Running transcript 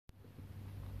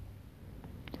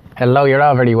Hello, you're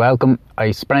all very welcome.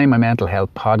 I Sprain My Mental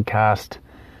Health podcast,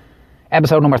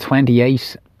 episode number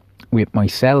 28 with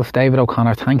myself, David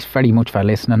O'Connor. Thanks very much for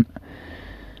listening.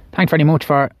 Thanks very much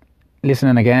for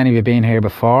listening again if you've been here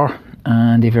before.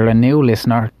 And if you're a new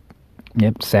listener,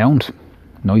 yep, sound.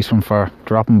 Nice one for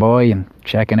dropping by and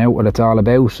checking out what it's all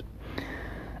about.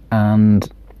 And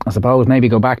I suppose maybe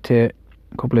go back to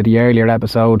a couple of the earlier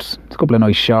episodes. It's a couple of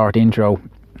nice short intro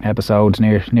episodes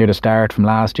near the start from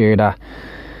last year that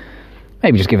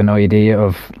maybe just give an idea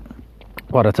of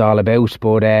what it's all about.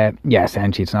 But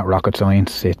essentially it's not rocket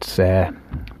science. It's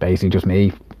basically just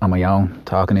me on my own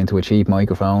talking into a cheap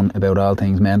microphone about all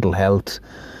things mental health,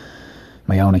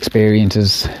 my own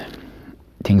experiences,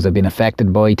 things I've been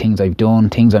affected by, things I've done,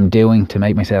 things I'm doing to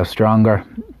make myself stronger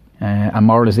and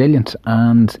more resilient.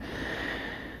 And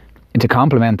to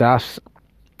complement that,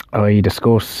 I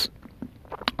discuss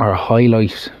or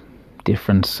highlight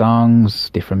different songs,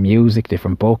 different music,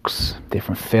 different books,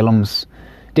 different films,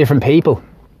 different people.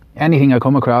 Anything I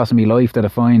come across in my life that I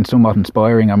find somewhat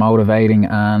inspiring or motivating,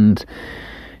 and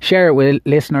share it with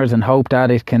listeners and hope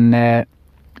that it can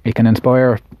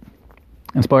inspire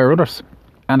others.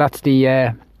 And that's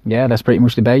that's pretty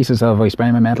much the basis of I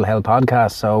Sprain My Mental Health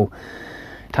podcast. So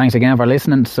thanks again for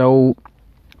listening. So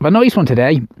a nice one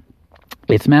today.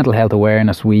 It's Mental Health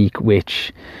Awareness Week,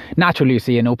 which naturally you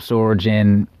see an upsurge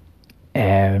in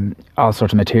all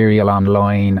sorts of material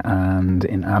online and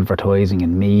in advertising,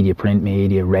 in media, print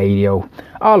media, radio,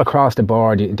 all across the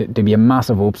board. There'd be a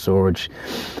massive upsurge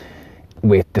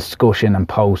with discussion and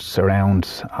posts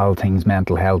around all things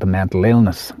mental health and mental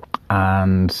illness.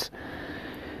 And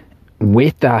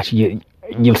with that,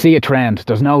 you'll see a trend.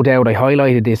 There's no doubt. I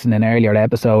highlighted this in an earlier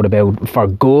episode about for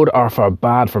good or for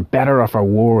bad, for better or for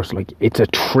worse. Like, it's a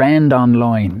trend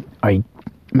online. I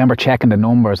remember checking the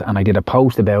numbers and I did a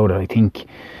post about it. I think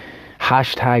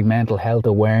hashtag mental health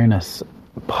awareness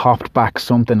popped back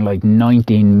something like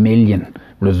 19 million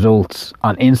results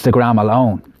on Instagram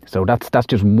alone. So that's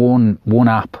just one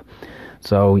app.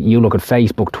 So you look at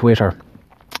Facebook, Twitter,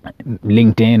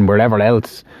 LinkedIn, wherever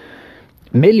else,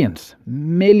 millions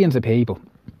of people.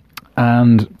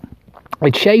 And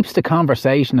it shapes the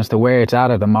conversation as to where it's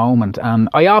at the moment. And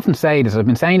I often say this, I've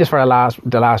been saying this for the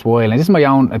last while, and this is my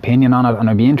own opinion on it, and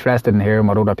I'd be interested in hearing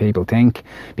what other people think,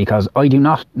 because I do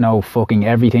not know fucking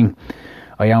everything.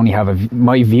 I only have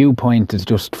my viewpoint is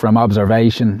just from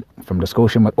observation, from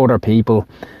discussion with other people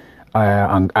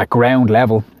at ground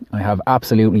level. I have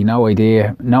absolutely no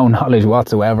idea, no knowledge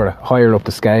whatsoever higher up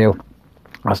the scale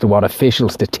as to what official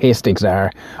statistics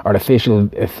are or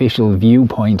official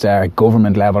viewpoints are at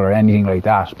government level or anything like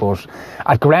that. But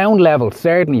at ground level,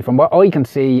 certainly from what I can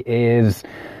see, is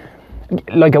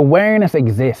like awareness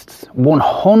exists.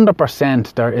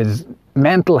 100% there is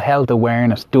mental health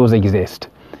awareness does exist.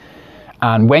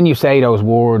 And when you say those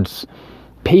words,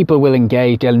 people will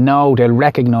engage, they'll know, they'll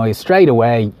recognise straight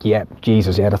away,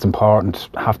 that's important,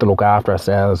 have to look after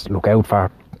ourselves, look out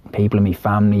for people in my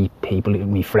family, people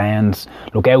in my friends,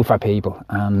 look out for people.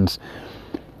 And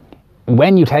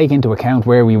when you take into account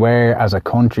where we were as a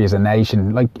country, as a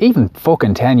nation, like even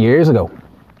fucking 10 years ago,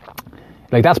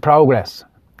 like that's progress,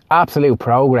 absolute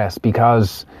progress.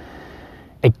 Because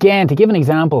again, to give an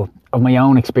example of my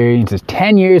own experiences,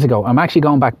 10 years ago, I'm actually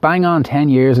going back bang on 10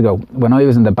 years ago, when I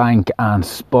was in the bank and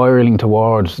spiralling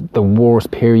towards the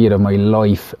worst period of my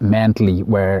life mentally,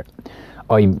 where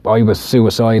I was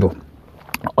suicidal.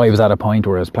 I was at a point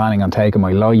where I was planning on taking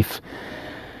my life.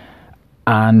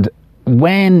 And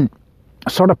when,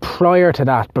 sort of prior to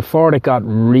that, before it got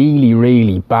really,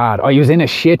 really bad, I was in a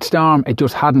shitstorm. It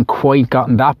just hadn't quite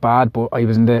gotten that bad, but I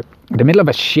was in the middle of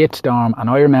a shitstorm, and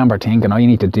I remember thinking, I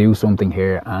need to do something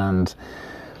here. And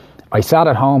I sat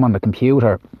at home on the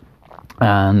computer,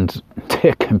 and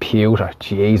the computer,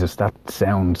 Jesus, that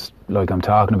sounds like I'm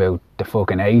talking about the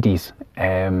fucking 80s.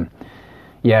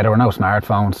 There were no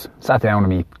smartphones. Sat down on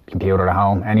my computer at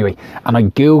home anyway, and I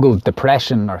googled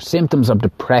depression or symptoms of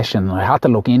depression. I had to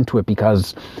look into it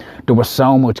because there was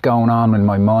so much going on in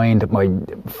my mind, my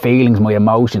feelings, my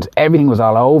emotions, everything was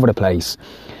all over the place.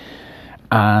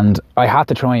 And I had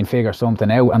to try and figure something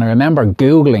out. And I remember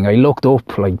googling, I looked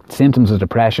up like symptoms of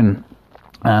depression,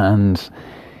 and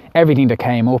everything that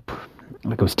came up,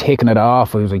 like I was ticking it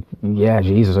off. I was like,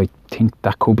 Jesus, I think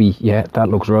that could be, that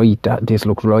looks right, this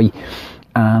looks right.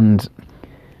 And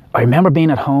I remember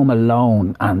being at home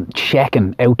alone and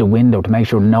checking out the window to make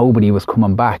sure nobody was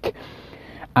coming back.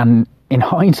 And in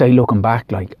hindsight, looking back,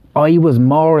 like I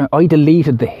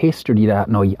deleted the history that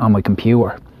night on my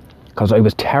computer because I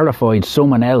was terrified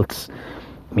someone else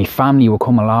my family would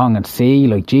come along and see,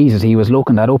 like, Jesus, he was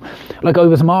looking that up. Like, I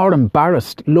was more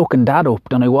embarrassed looking that up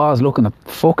than I was looking at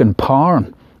fucking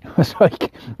porn. It was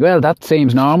like, well, that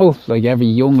seems normal. Like, every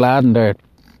young lad in their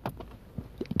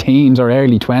teens or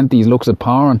early 20s looks at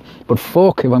porn. But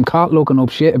fuck, if I'm caught looking up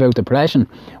shit about depression,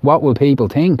 what will people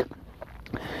think?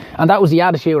 And that was the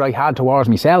attitude I had towards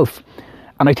myself.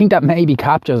 And I think that maybe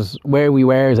captures where we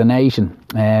were as a nation,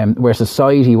 where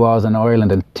society was in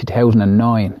Ireland in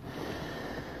 2009.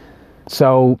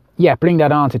 So, yeah, bring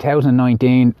that on to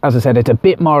 2019. As I said, it's a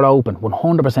bit more open.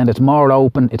 100% it's more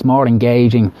open, it's more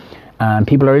engaging. And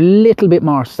people are a little bit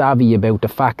more savvy about the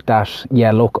fact that,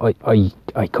 yeah, look,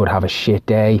 I could have a shit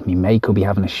day. My mate could be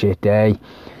having a shit day.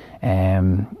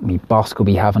 My boss could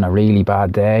be having a really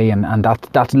bad day. And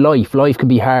that's life. Life can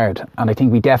be hard. And I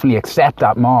think we definitely accept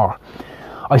that more.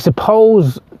 I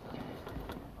suppose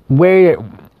where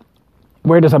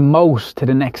there's a moat to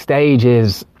the next stage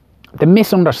is the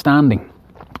misunderstanding.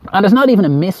 And it's not even a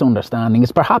misunderstanding,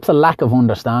 it's perhaps a lack of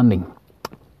understanding.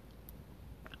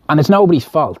 And it's nobody's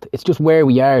fault. It's just where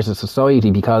we are as a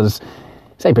society, because,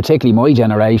 say, particularly my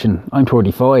generation, I'm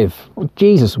 35.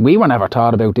 Jesus, we were never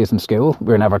taught about this in school.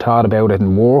 We were never taught about it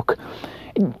in work.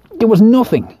 There was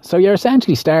nothing. So you're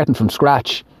essentially starting from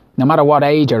scratch, no matter what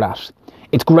age you're at.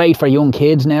 It's great for young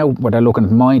kids now, where they're looking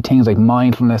at things like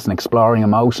mindfulness and exploring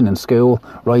emotion in school,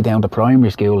 right down to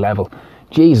primary school level.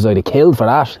 Jesus, I'd have killed for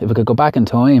that. If I could go back in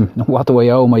time, what do I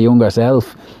owe my younger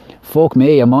self? Fuck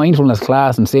me, a mindfulness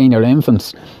class in senior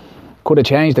infants could have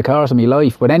changed the course of my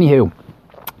life. But anywho,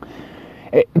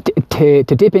 to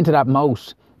dip into that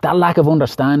moat, that lack of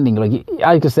understanding, like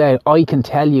I said, I can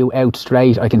tell you out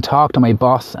straight, I can talk to my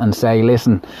boss and say,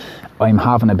 listen, I'm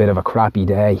having a bit of a crappy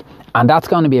day. And that's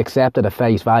going to be accepted at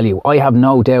face value. I have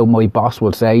no doubt my boss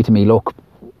will say to me, look,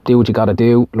 do what you got to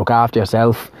do, look after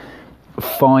yourself.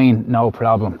 Fine, no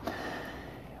problem.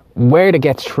 Where it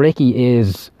gets tricky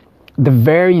is the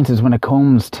variances when it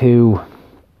comes to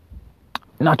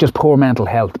not just poor mental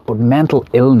health, but mental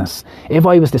illness. If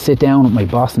I was to sit down with my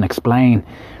boss and explain,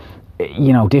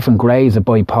 different grades of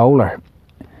bipolar,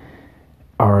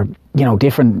 or,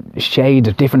 different shades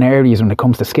of different areas when it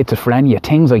comes to schizophrenia,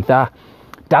 things like that,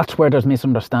 that's where there's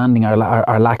misunderstanding or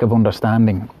lack of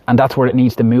understanding. And that's where it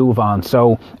needs to move on.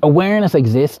 So awareness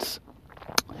exists.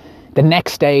 The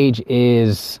next stage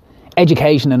is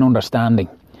education and understanding.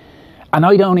 And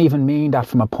I don't even mean that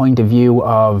from a point of view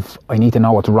of, I need to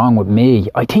know what's wrong with me.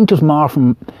 I think just more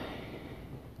from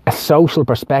a social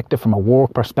perspective, from a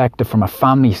work perspective, from a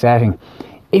family setting.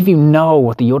 If you know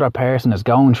what the other person is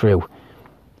going through,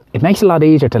 it makes it a lot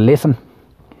easier to listen.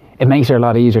 It makes it a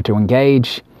lot easier to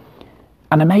engage.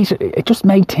 And it just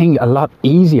makes things a lot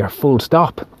easier, full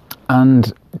stop.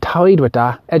 And tied with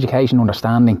that, education,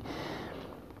 understanding,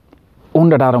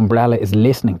 under that umbrella is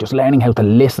listening, just learning how to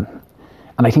listen.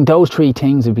 And I think those three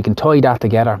things, if we can tie that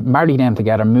together, marry them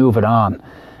together, move it on,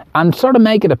 and sort of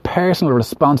make it a personal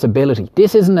responsibility.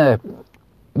 This isn't a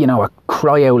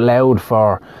cry out loud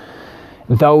for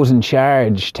those in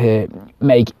charge to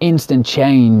make instant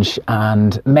change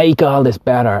and make all this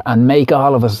better and make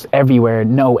all of us everywhere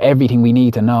know everything we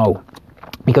need to know.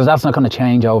 Because that's not going to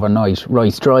change overnight.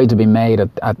 Right, strides have been made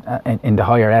in the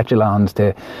higher echelons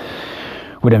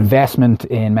with investment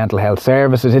in mental health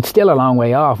services. It's still a long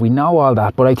way off. We know all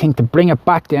that. But I think to bring it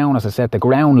back down, as I said, the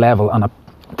ground level, and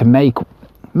to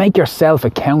make yourself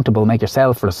accountable, make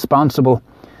yourself responsible.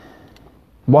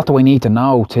 What do I need to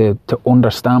know to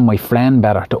understand my friend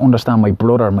better, to understand my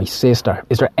brother, my sister?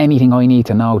 Is there anything I need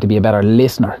to know to be a better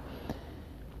listener?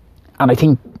 And I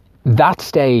think that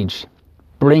stage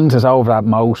brings us over that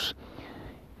moat,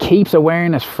 keeps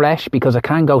awareness fresh, because it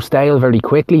can go stale very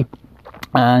quickly.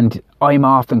 And I'm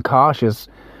often cautious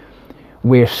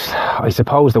with, I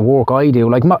suppose, the work I do.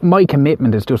 Like my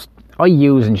commitment is just, I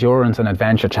use endurance and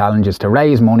adventure challenges to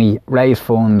raise money, raise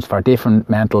funds for different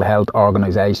mental health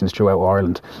organisations throughout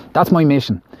Ireland. That's my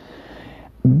mission,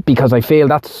 because I feel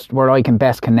that's where I can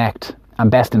best connect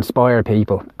and best inspire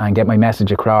people and get my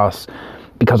message across,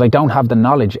 because I don't have the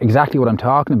knowledge, exactly what I'm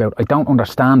talking about. I don't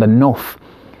understand enough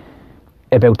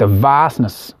about the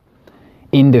vastness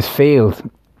in this field,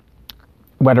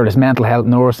 whether it's mental health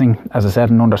nursing, as I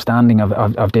said, an understanding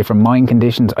of different mind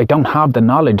conditions. I don't have the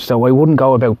knowledge, so I wouldn't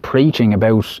go about preaching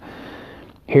about,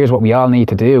 here's what we all need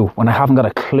to do, when I haven't got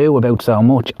a clue about so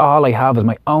much. All I have is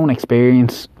my own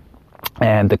experience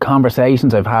and the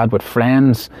conversations I've had with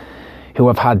friends who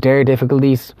have had their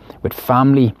difficulties, with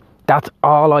family. That's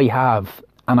all I have.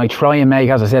 And I try and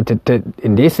make, as I said, to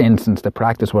in this instance, to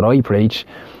practice what I preach,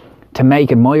 to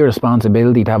make it my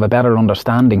responsibility to have a better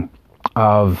understanding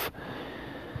of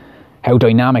how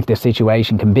dynamic this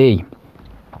situation can be.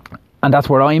 And that's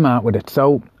where I'm at with it.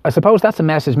 So I suppose that's a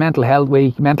message. Mental Health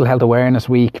Week, Mental Health Awareness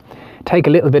Week. Take a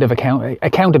little bit of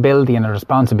accountability and a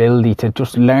responsibility to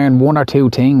just learn one or two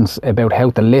things about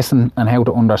how to listen and how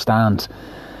to understand.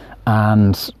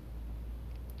 And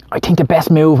I think the best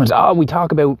movements, we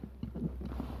talk about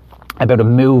a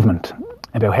movement,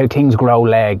 about how things grow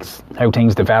legs, how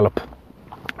things develop.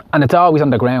 And it's always on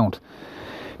the ground.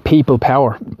 People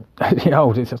power.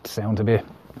 This just sounds a bit...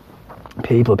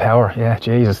 People power, yeah,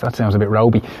 Jesus, that sounds a bit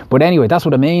roby. But anyway, that's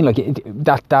what I mean. Like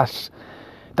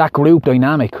that group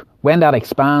dynamic, when that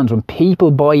expands, when people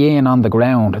buy in on the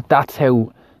ground, that's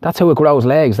how it grows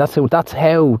legs. That's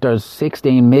how there's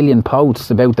 16 million posts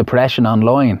about depression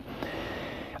online.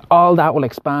 All that will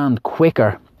expand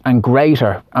quicker and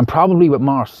greater, and probably with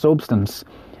more substance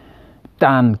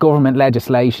than government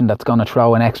legislation that's going to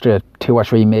throw an extra 2 or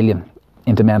 3 million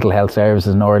into mental health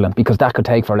services in Ireland, because that could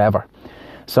take forever.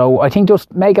 So I think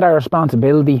just make it our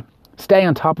responsibility, stay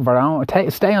on top of our own,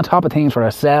 stay on top of things for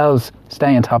ourselves,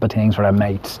 stay on top of things for our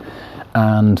mates.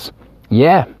 And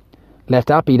yeah, let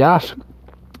that be that.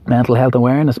 Mental health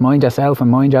awareness, mind yourself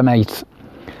and mind your mates.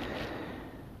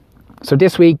 So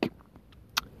this week,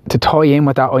 to tie in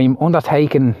with that, I'm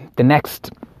undertaking the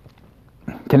next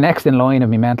in line of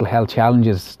my mental health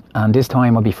challenges, and this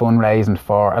time I'll be fundraising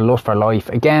for A Lust for Life.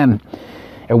 Again,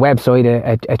 a website,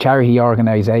 a charity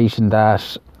organisation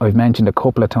that I've mentioned a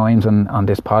couple of times on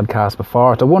this podcast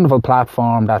before. It's a wonderful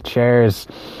platform that shares,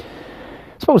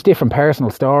 I suppose, different personal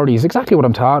stories, exactly what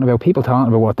I'm talking about, people talking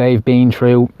about what they've been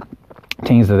through,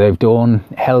 things that they've done,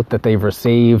 help that they've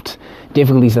received,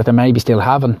 difficulties that they may be still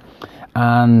having,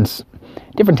 and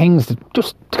different things that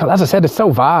just, as I said, it's so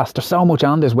vast. There's so much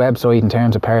on this website in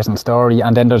terms of personal story,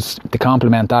 and then there's, to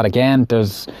complement that again,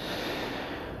 there's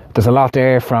a lot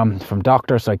there from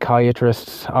doctors,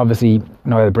 psychiatrists. Obviously,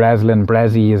 Niall Breslin,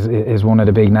 Brezzy is one of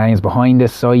the big names behind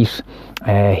this site.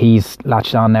 He's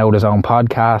latched on now with his own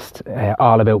podcast,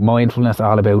 all about mindfulness,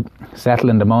 all about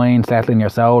settling the mind, settling your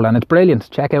soul, and it's brilliant.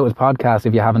 Check out his podcast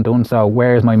if you haven't done so.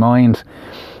 Where's My Mind?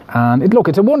 And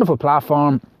it's a wonderful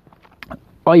platform.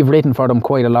 I've written for them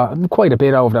quite a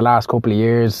bit over the last couple of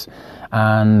years,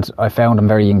 and I found them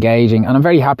very engaging, and I'm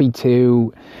very happy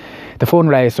to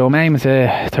fundraise. So I'm aiming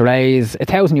to raise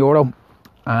 €1,000,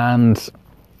 and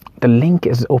the link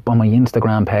is up on my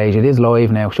Instagram page. It is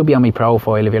live now. It should be on my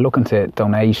profile. If you're looking to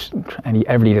donate,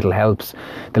 every little helps.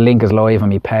 The link is live on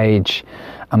my page.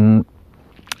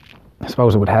 I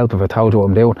suppose it would help if I told you what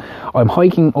I'm doing. I'm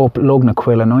hiking up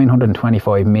Lugnaquilla,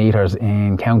 925 metres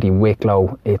in County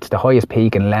Wicklow. It's the highest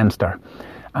peak in Leinster,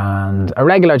 and a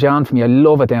regular jaunt for me. I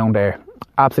love it down there.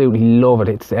 Absolutely love it.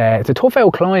 It's a tough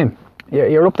out climb.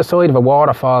 You're up the side of a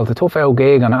waterfall. It's a tough out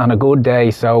gig on a good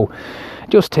day. So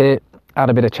just to add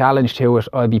a bit of challenge to it,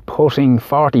 I'll be putting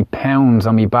 40 pounds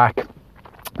on my back.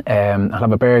 I'll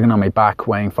have a Bergen on my back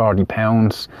weighing 40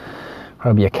 pounds.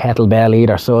 Probably a kettlebell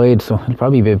either side, so it'll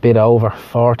probably be a bit over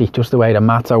 40, just the way the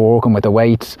mats are working with the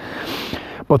weights.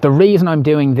 But the reason I'm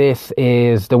doing this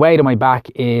is the weight on my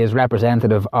back is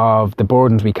representative of the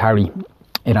burdens we carry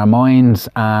in our minds,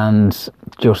 and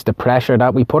just the pressure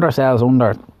that we put ourselves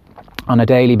under on a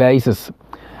daily basis.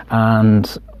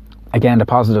 And again, the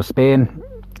positive spin,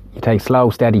 you take slow,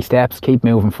 steady steps, keep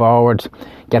moving forward,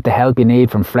 get the help you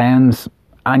need from friends,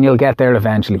 and you'll get there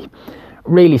eventually.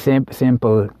 Really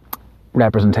simple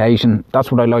representation.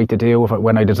 That's what I like to do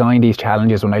when I design these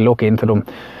challenges. When I look into them,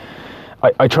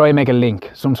 I try and make a link,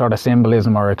 some sort of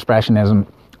symbolism or expressionism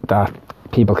that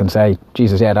people can say,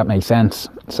 Jesus, yeah, that makes sense.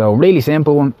 So really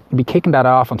simple one. I'll be kicking that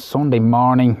off on Sunday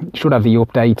morning. Should have the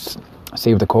updates,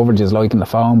 see what the coverage is like in the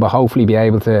phone, but hopefully be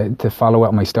able to follow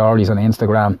up my stories on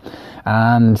Instagram.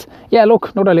 And yeah,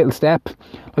 look, another little step.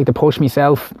 I like to push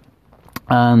myself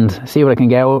and see what I can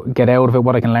get out of it,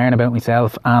 what I can learn about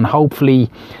myself, and hopefully,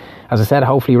 as I said,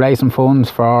 raise some funds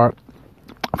for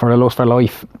A Lust for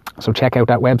Life. So check out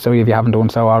that website if you haven't done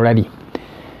so already.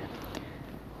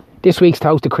 This week's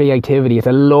toast to creativity is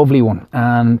a lovely one,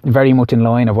 and very much in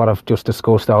line of what I've just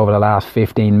discussed over the last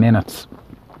 15 minutes.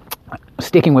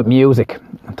 Sticking with music,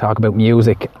 I'll talk about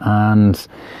music, and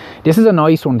this is a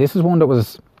nice one. This is one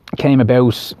that came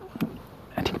about,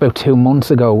 I think, about 2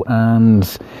 months ago,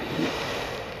 and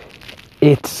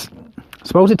I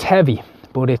suppose it's heavy,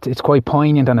 but it's quite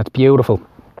poignant and it's beautiful.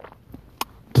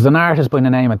 There's an artist by the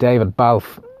name of David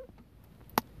Balfe.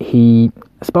 He,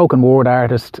 a spoken word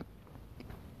artist,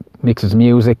 mixes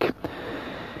music,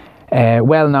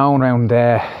 well known around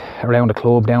the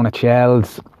club down at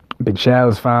Shells. Big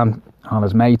Shells fan. All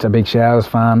his mates are big Shells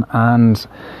fan, and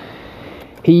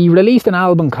he released an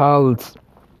album called,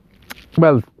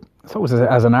 well, so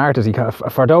as an artist,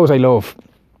 For Those I Love.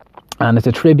 And it's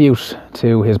a tribute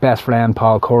to his best friend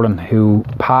Paul Curran, who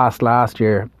passed last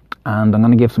year. And I'm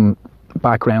going to give some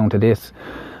background to this.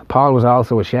 Paul was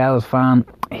also a Shells fan.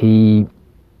 He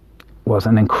was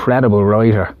an incredible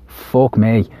writer. Fuck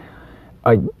me.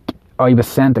 I was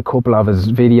sent a couple of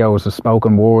his videos, the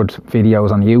spoken word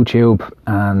videos on YouTube,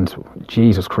 and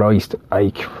Jesus Christ,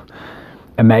 like,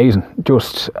 amazing.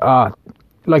 Just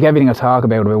like everything I talk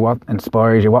about what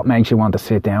inspires you, what makes you want to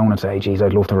sit down and say, geez,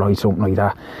 I'd love to write something like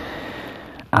that.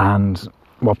 And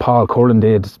what Paul Curran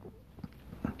did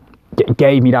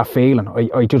gave me that feeling.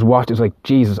 I just watched it, was like,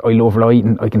 Jesus, I love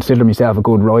writing. I consider myself a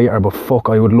good writer, but fuck,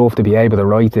 I would love to be able to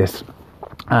write this.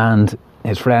 And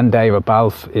his friend David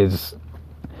Balfe is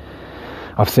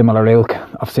of similar ilk,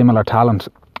 of similar talent,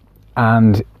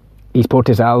 and he's put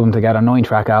this album together,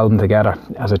 9-track album together,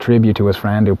 as a tribute to his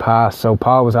friend who passed. So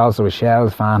Paul was also a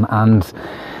Shells fan, and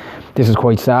this is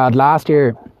quite sad. Last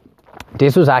year,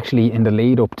 this was actually in the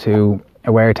lead up to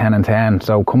Aware 10 and 10,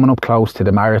 so coming up close to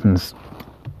the marathons,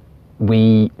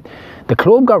 the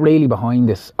club got really behind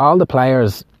this. All the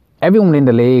players, everyone in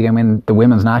the league, I mean the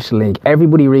Women's National League,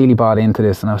 everybody really bought into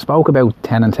this. And I've spoke about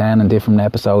 10 and 10 in different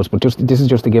episodes, but this is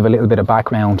just to give a little bit of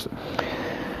background.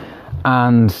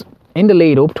 And in the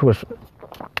lead up to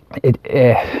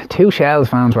it, 2 Shells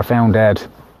fans were found dead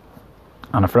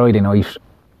on a Friday night,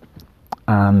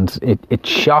 and it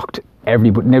shocked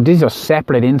everybody. Now these are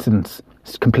separate incidents,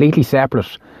 it's completely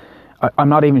separate. I'm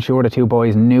not even sure the 2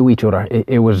 boys knew each other.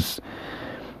 It was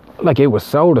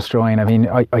soul destroying. I mean,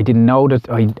 I didn't know that.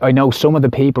 I know some of the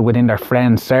people within their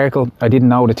friend circle. I didn't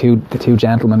know the two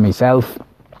gentlemen myself,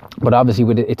 but obviously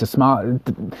it's a small.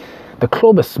 The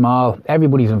club is small.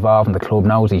 Everybody's involved in the club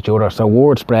knows each other, so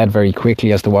word spread very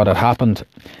quickly as to what had happened,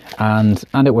 and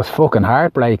it was fucking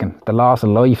heartbreaking. The loss of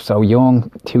life so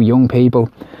young, 2 young people.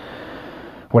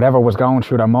 Whatever was going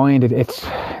through their mind,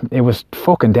 it was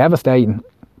fucking devastating.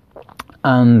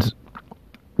 And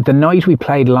the night we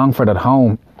played Longford at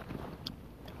home,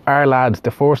 our lads,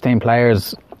 the first team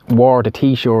players, wore the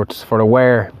t-shirts for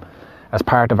Aware as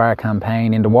part of our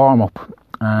campaign in the warm-up,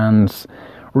 and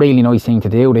really nice thing to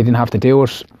do. They didn't have to do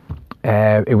it.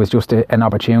 It was just an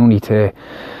opportunity to,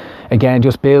 again,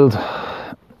 just build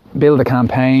a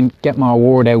campaign, get more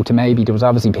word out to maybe, there was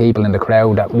obviously people in the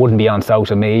crowd that wouldn't be on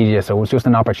social media, so it was just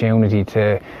an opportunity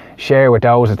to share with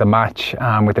those at the match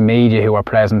and with the media who were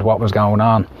present what was going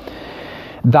on.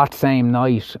 That same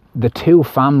night, the 2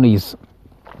 families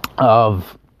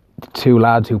of the 2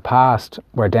 lads who passed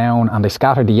were down, and they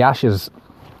scattered the ashes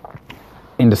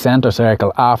in the centre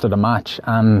circle after the match.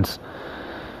 And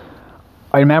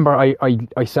I remember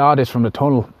I saw this from the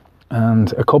tunnel,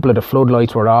 and a couple of the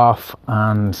floodlights were off,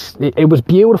 and it was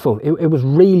beautiful. It was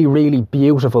really, really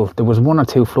beautiful. There was 1 or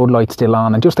 2 floodlights still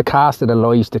on, and just the cast of the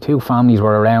lights, the 2 families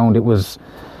were around. It was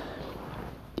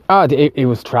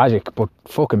tragic, but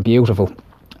fucking beautiful.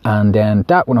 And then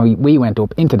when we went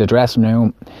up into the dressing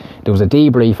room, there was a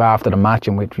debrief after the match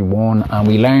in which we won, and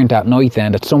we learned that night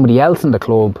then that somebody else in the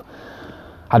club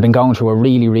had been going through a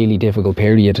really, really difficult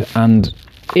period, and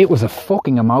it was a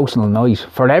fucking emotional night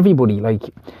for everybody. Like,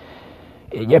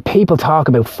 yeah, people talk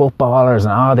about footballers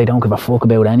and they don't give a fuck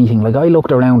about anything. Like, I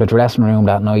looked around the dressing room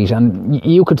that night, and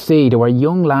you could see there were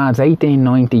young lads, 18,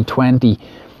 19, 20.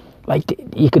 Like,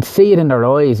 you could see it in their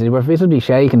eyes. They were visibly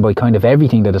shaken by kind of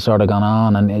everything that had sort of gone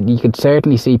on, and you could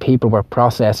certainly see people were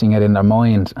processing it in their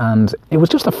minds, and it was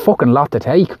just a fucking lot to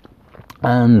take.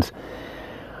 And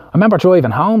I remember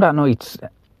driving home that night,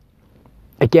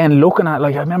 again looking at,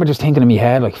 like, I remember just thinking in my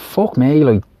head, like, fuck me,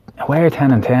 like, Aware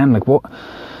 10 and 10, like, what?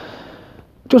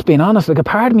 Just being honest, like, a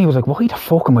part of me was like, why the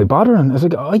fuck am I bothering? I was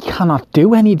like, I cannot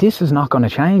do any, this is not going to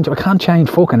change. I can't change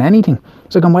fucking anything.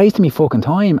 It's like I'm wasting my fucking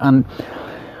time. And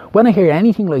when I hear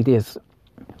anything like this,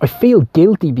 I feel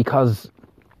guilty because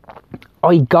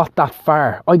I got that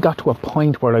far. I got to a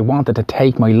point where I wanted to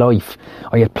take my life.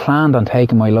 I had planned on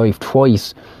taking my life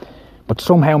twice, but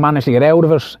somehow managed to get out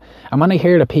of it. And when I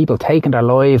hear that people taking their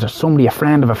lives, or somebody, a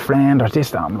friend of a friend, or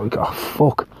this, that, I'm like, oh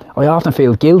fuck. I often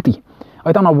feel guilty.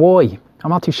 I don't know why. I'm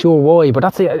not too sure why, but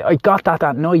that's it. I got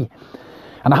that night,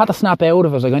 and I had to snap out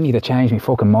of it. I was like, I need to change my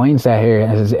fucking mindset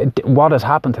here. What has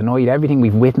happened tonight, everything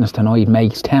we've witnessed tonight,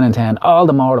 makes 10 and 10 all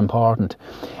the more important.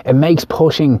 It makes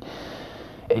pushing,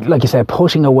 like you said,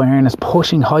 pushing awareness,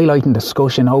 highlighting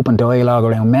discussion, open dialogue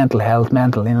around mental health,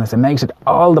 mental illness. It makes it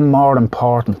all the more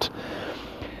important.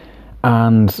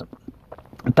 And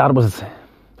that was,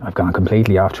 I've gone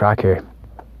completely off track here.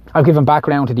 I've given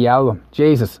background to the album.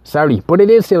 Jesus, sorry, but it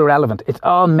is still relevant. It's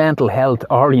all mental health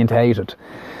orientated.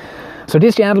 So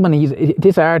this gentleman,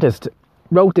 this artist,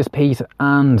 wrote this piece,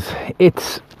 and I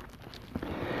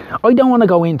don't want to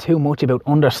go in too much about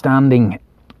understanding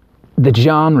the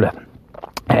genre.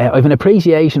 I've an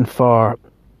appreciation for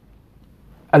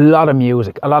a lot of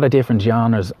music, a lot of different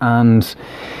genres, and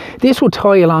this would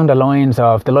tie along the lines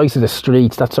of the likes of the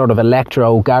Streets, that sort of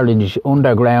electro, garage,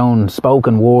 underground,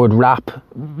 spoken word, rap.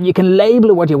 You can label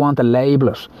it what you want to label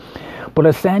it, but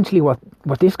essentially what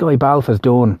this guy Balfe has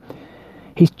done,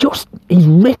 he's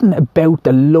written about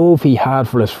the love he had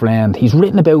for his friend. He's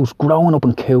written about growing up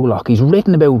in Coolock. He's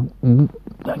written about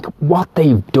like what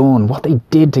they've done, what they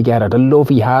did together, the love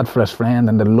he had for his friend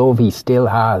and the love he still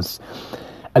has.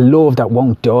 A love that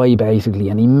won't die, basically.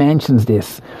 And he mentions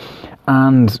this.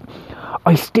 And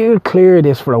I steered clear of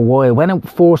this for a while. When it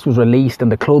first was released and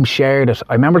the club shared it,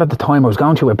 I remember at the time I was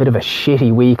going through a bit of a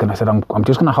shitty week, and I said, I'm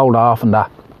just going to hold off on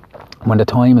that. When the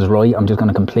time is right, I'm just going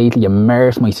to completely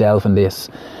immerse myself in this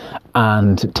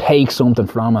and take something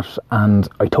from it. And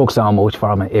I took so much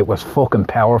from it. It was fucking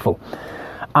powerful.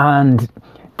 And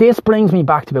this brings me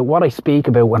back to about what I speak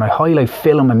about when I highlight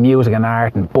film and music and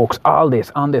art and books, all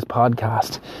this on this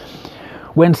podcast.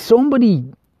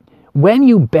 When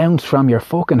you bounce from your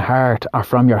fucking heart or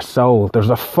from your soul, there's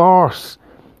a force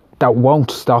that won't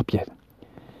stop you.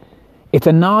 It's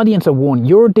an audience of one.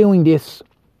 You're doing this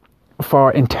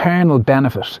for internal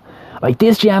benefit. Like,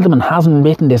 this gentleman hasn't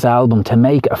written this album to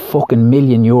make a fucking €1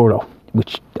 million,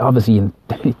 which obviously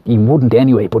he wouldn't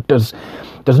anyway, but there's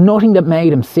nothing that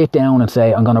made him sit down and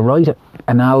say, I'm going to write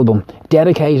an album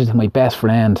dedicated to my best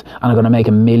friend and I'm going to make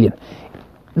 $1 million.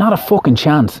 Not a fucking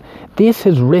chance. This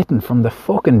is written from the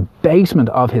fucking basement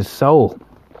of his soul.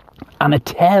 And it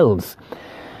tells.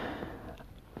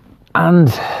 And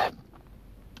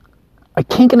I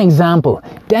think an example,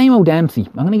 Damo Dempsey.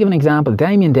 I'm going to give an example.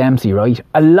 Damien Dempsey, right?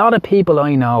 A lot of people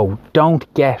I know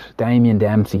don't get Damien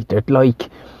Dempsey. They're like,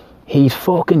 he's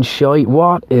fucking shite.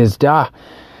 What is that?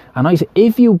 And I say,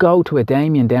 if you go to a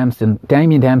Damien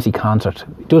Dempsey concert,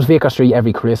 does Vicar Street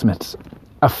every Christmas,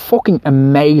 a fucking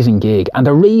amazing gig. And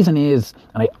the reason is,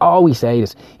 and I always say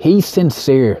this, he's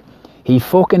sincere. He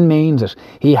fucking means it.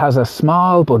 He has a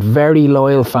small but very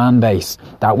loyal fan base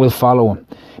that will follow him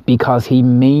because he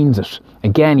means it.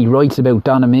 Again, he writes about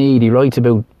Donna Mead, he writes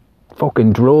about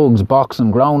fucking drugs, boxing,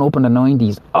 growing up in the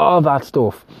 90s, all that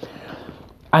stuff.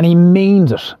 And he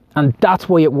means it. And that's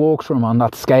why it works for him on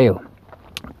that scale.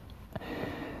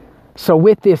 So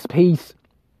with this piece,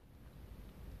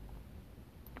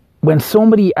 when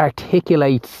somebody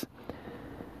articulates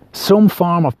some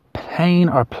form of pain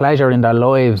or pleasure in their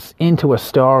lives into a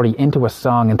story, into a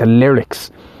song, into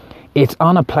lyrics, it's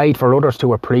on a plate for others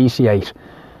to appreciate.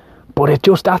 But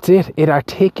that's it. It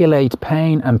articulates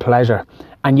pain and pleasure,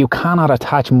 and you cannot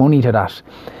attach money to that.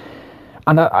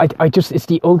 And it's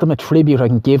the ultimate tribute I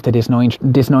can give to this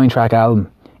 9-track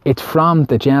album. It's from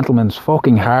the gentleman's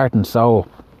fucking heart and soul.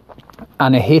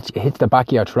 And it hits the back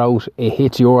of your throat. It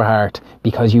hits your heart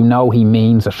because you know he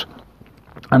means it.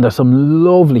 And there's some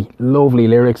lovely, lovely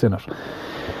lyrics in it.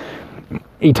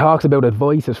 He talks about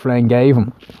advice his friend gave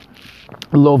him.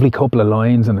 A lovely couple of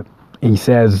lines in it.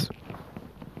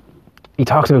 He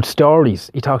talks about stories.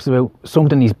 He talks about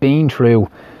something he's been through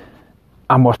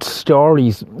and what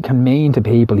stories can mean to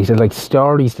people. He said, like,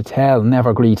 stories to tell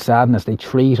never greet sadness, they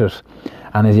treat it.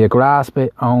 And as you grasp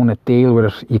it, own it, deal with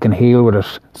it, you can heal with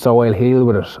it, so I'll heal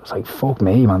with it. It's like, fuck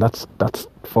me, man, that's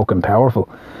fucking powerful.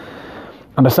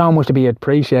 And there's so much to be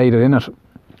appreciated in it.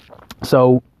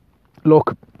 So,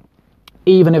 look,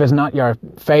 even if it's not your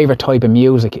favourite type of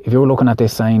music, if you're looking at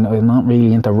this saying, I'm not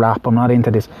really into rap, I'm not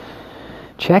into this,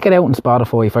 check it out on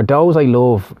Spotify. For those I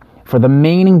love, for the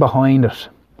meaning behind it,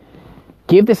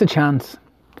 give this a chance.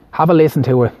 Have a listen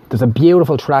to it. There's a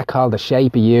beautiful track called The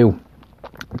Shape of You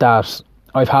that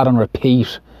I've had on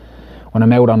repeat when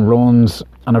I'm out on runs,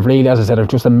 and I've really, as I said, I've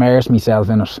just immersed myself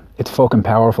in it. It's fucking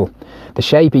powerful. The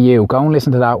Shape of You, go and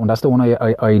listen to that one. That's the one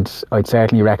I'd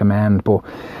certainly recommend. But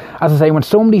as I say, when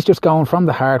somebody's just going from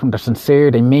the heart, when they're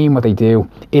sincere, they mean what they do,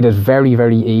 it is very,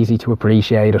 very easy to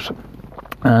appreciate it.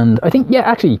 And I think, yeah,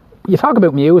 actually, you talk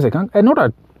about music,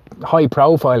 another high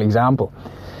profile example,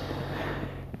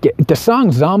 the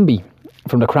song Zombie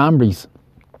from the Cranberries,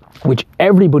 which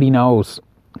everybody knows.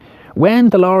 When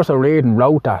Dolores O'Riordan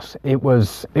wrote that, it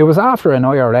was after an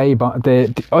IRA bomb.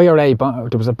 The IRA bomb,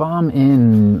 there was a bomb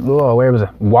in, where was it?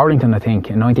 Warrington, I think,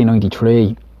 in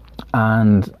 1993.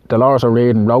 And Dolores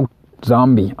O'Riordan wrote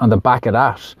Zombie on the back of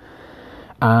that.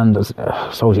 And there's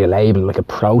a label, like a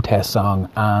protest song.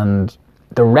 And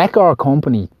the record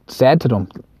company said to them,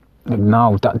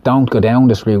 no, don't go down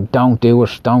this route. Don't do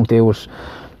it.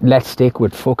 Let's stick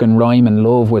with fucking Rhyme and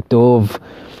Love with Dove.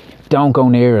 Don't go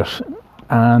near it.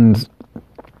 And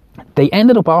They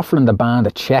ended up offering the band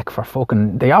a cheque for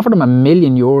they offered them €1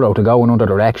 million to go in another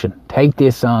direction. Take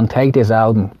this song, take this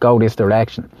album, go this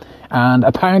direction. And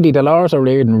apparently Dolores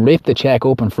O'Riordan ripped the cheque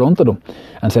up in front of them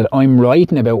and said, I'm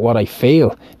writing about what I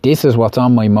feel. This is what's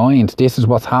on my mind. This is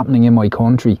what's happening in my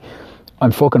country.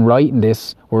 I'm fucking writing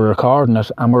this. We're recording it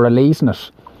and we're releasing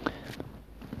it.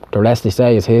 The rest, they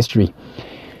say, is history.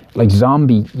 Like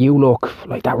Zombie, You Look,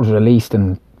 like that was released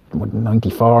in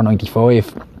 94,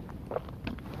 95.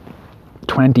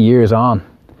 20 years on,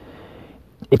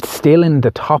 it's still in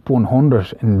the top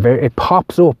 100, and it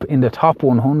pops up in the top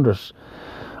 100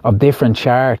 of different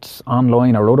charts,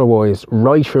 online or otherwise,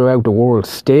 right throughout the world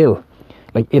still.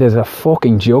 Like, it is a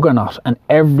fucking juggernaut, and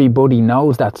everybody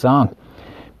knows that song.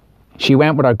 She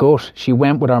went with her gut, she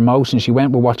went with her emotion, she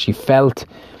went with what she felt.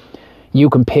 You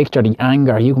can picture the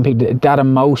anger, you can picture that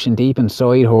emotion deep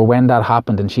inside her when that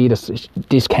happened, and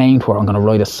this came to her, I'm going to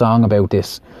write a song about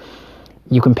this.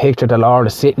 You can picture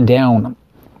Dolores sitting down,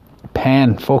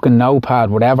 pen, fucking notepad,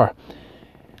 whatever,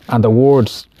 and the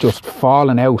words just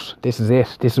falling out. This is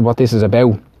it. This is what this is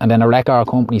about. And then a record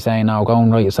company saying, no, go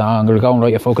and write a song, or go and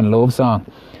write a fucking love song.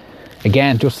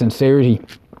 Again, just sincerity.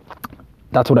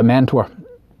 That's what it meant to her.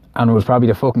 And it was probably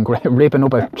the fucking ripping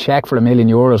up a cheque for €1 million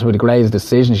was the greatest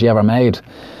decision she ever made.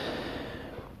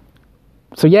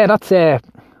 So yeah, that's I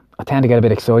tend to get a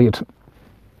bit excited.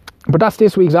 But that's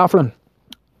this week's offering.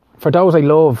 For those I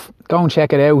love, go and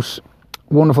check it out.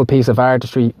 Wonderful piece of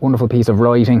artistry, wonderful piece of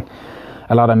writing,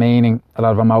 a lot of meaning, a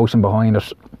lot of emotion behind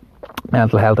it.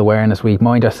 Mental Health Awareness Week.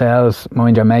 Mind yourselves,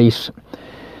 mind your mate.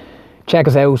 Check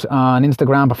us out on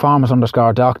Instagram,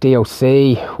 performance_doc,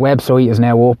 DOC. Website is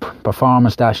now up,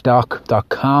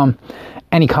 performance-doc.com.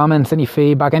 Any comments, any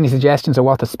feedback, any suggestions of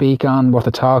what to speak on, what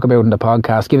to talk about in the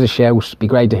podcast, give us a shout. Be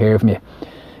great to hear from you.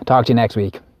 Talk to you next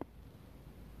week.